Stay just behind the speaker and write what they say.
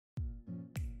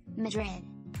Madrid.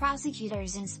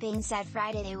 Prosecutors in Spain said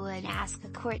Friday they would ask a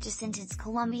court to sentence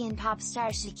Colombian pop star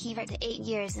Shakira to 8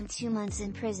 years and 2 months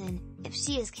in prison, if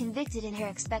she is convicted in her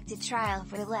expected trial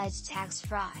for alleged tax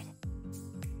fraud.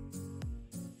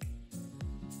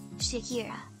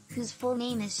 Shakira, whose full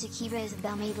name is Shakira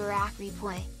Isabel Mebarak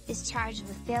Ripoll, is charged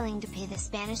with failing to pay the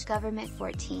Spanish government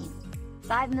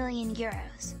 €14.5 million,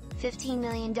 $15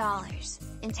 million,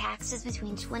 in taxes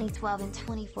between 2012 and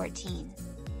 2014.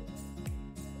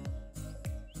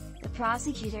 The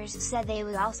prosecutors said they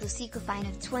would also seek a fine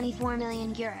of €24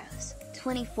 million,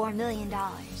 $24 million.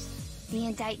 The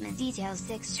indictment details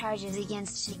 6 charges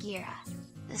against Shakira.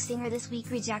 The singer this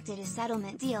week rejected a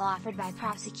settlement deal offered by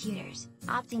prosecutors,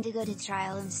 opting to go to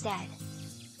trial instead.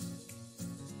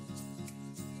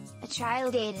 A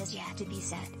trial date is yet to be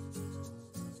set.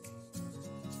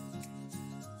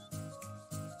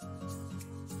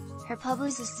 Her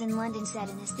publicists in London said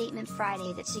in a statement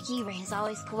Friday that Shakira has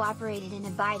always cooperated and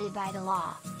abided by the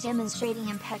law, demonstrating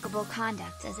impeccable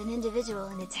conduct as an individual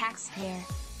and a taxpayer.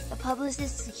 The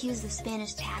publicists accused the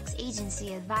Spanish tax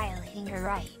agency of violating her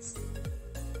rights.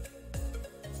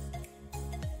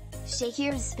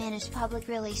 Shakira's Spanish public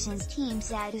relations team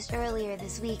said just earlier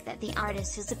this week that the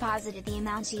artist has deposited the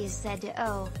amount she is said to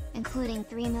owe, including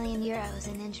 €3 million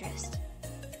in interest.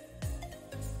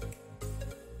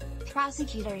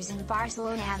 Prosecutors in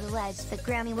Barcelona have alleged that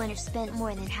Grammy winners spent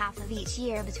more than half of each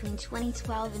year between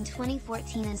 2012 and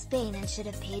 2014 in Spain and should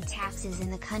have paid taxes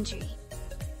in the country.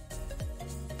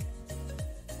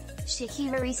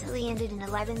 Shakira recently ended an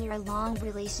 11-year-long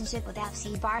relationship with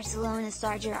FC Barcelona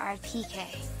star Gerard Piqué,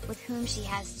 with whom she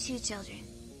has 2 children.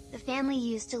 The family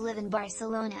used to live in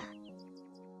Barcelona.